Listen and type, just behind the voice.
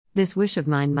This wish of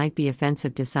mine might be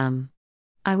offensive to some.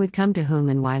 I would come to whom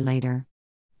and why later.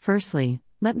 Firstly,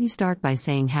 let me start by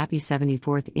saying happy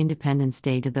 74th Independence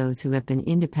Day to those who have been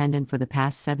independent for the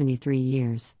past 73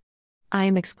 years. I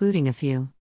am excluding a few.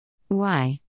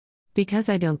 Why? Because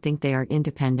I don't think they are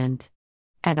independent.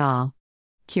 At all.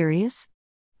 Curious?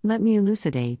 Let me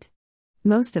elucidate.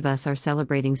 Most of us are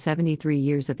celebrating 73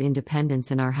 years of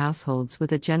independence in our households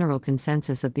with a general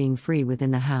consensus of being free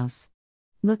within the house.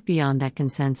 Look beyond that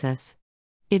consensus.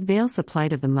 It veils the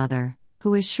plight of the mother,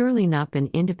 who has surely not been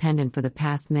independent for the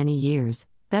past many years,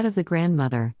 that of the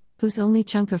grandmother, whose only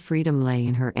chunk of freedom lay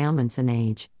in her ailments and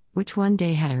age, which one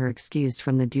day had her excused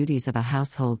from the duties of a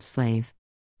household slave.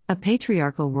 A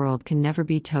patriarchal world can never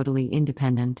be totally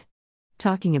independent.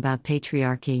 Talking about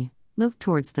patriarchy, look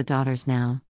towards the daughters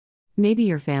now. Maybe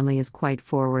your family is quite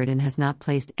forward and has not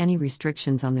placed any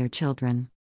restrictions on their children.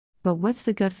 But what's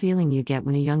the gut feeling you get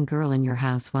when a young girl in your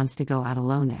house wants to go out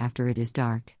alone after it is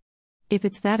dark? If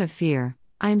it's that of fear,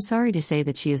 I am sorry to say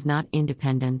that she is not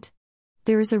independent.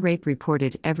 There is a rape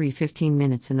reported every 15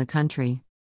 minutes in the country.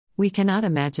 We cannot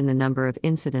imagine the number of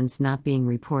incidents not being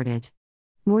reported.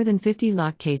 More than 50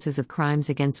 lakh cases of crimes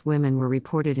against women were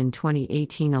reported in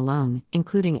 2018 alone,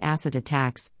 including acid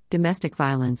attacks, domestic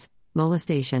violence,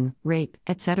 molestation, rape,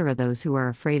 etc. Those who are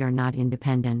afraid are not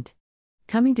independent.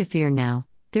 Coming to fear now,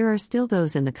 there are still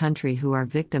those in the country who are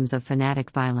victims of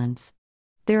fanatic violence.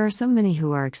 There are so many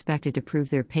who are expected to prove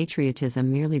their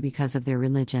patriotism merely because of their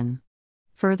religion.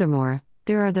 Furthermore,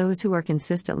 there are those who are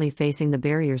consistently facing the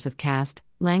barriers of caste,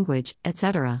 language,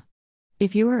 etc.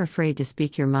 If you are afraid to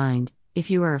speak your mind,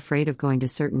 if you are afraid of going to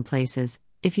certain places,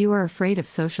 if you are afraid of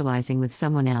socializing with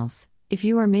someone else, if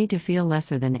you are made to feel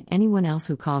lesser than anyone else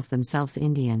who calls themselves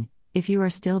Indian, if you are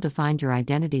still to find your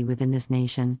identity within this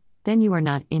nation, then you are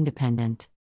not independent.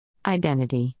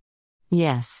 Identity.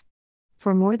 Yes.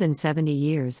 For more than 70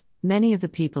 years, many of the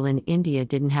people in India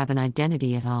didn't have an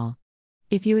identity at all.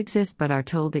 If you exist but are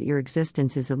told that your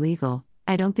existence is illegal,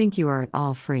 I don't think you are at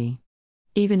all free.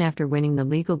 Even after winning the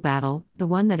legal battle, the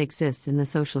one that exists in the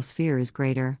social sphere is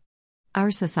greater.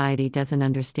 Our society doesn't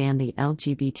understand the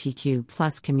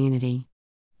LGBTQ+ community.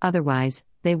 Otherwise,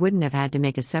 they wouldn't have had to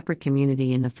make a separate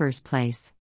community in the first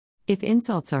place. If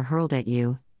insults are hurled at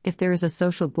you, if there is a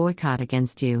social boycott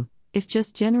against you, if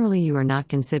just generally you are not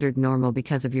considered normal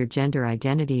because of your gender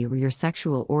identity or your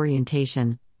sexual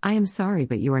orientation, I am sorry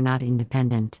but you are not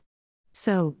independent.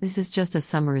 So, this is just a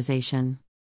summarization.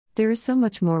 There is so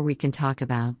much more we can talk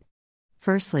about.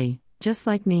 Firstly, just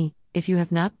like me, if you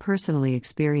have not personally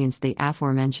experienced the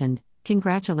aforementioned,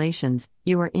 congratulations,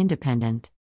 you are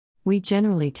independent. We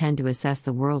generally tend to assess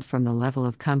the world from the level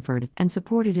of comfort and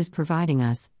support it is providing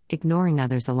us, ignoring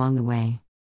others along the way.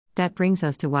 That brings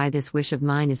us to why this wish of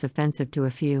mine is offensive to a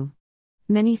few.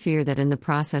 Many fear that in the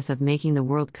process of making the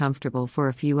world comfortable for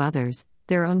a few others,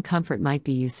 their own comfort might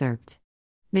be usurped.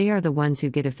 They are the ones who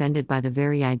get offended by the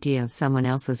very idea of someone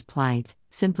else's plight,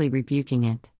 simply rebuking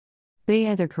it. They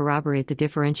either corroborate the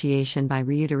differentiation by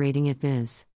reiterating it,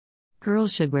 viz.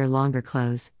 Girls should wear longer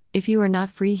clothes, if you are not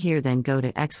free here then go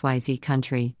to XYZ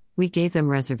country, we gave them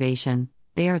reservation,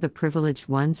 they are the privileged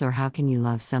ones, or how can you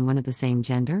love someone of the same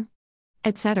gender?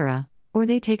 Etc. Or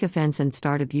they take offense and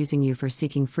start abusing you for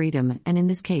seeking freedom, and in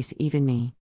this case even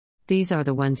me. These are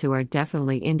the ones who are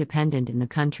definitely independent in the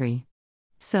country.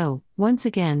 So, once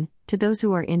again, to those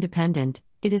who are independent,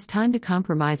 it is time to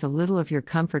compromise a little of your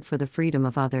comfort for the freedom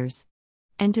of others.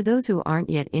 And to those who aren't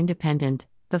yet independent,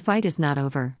 the fight is not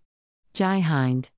over. Jai Hind.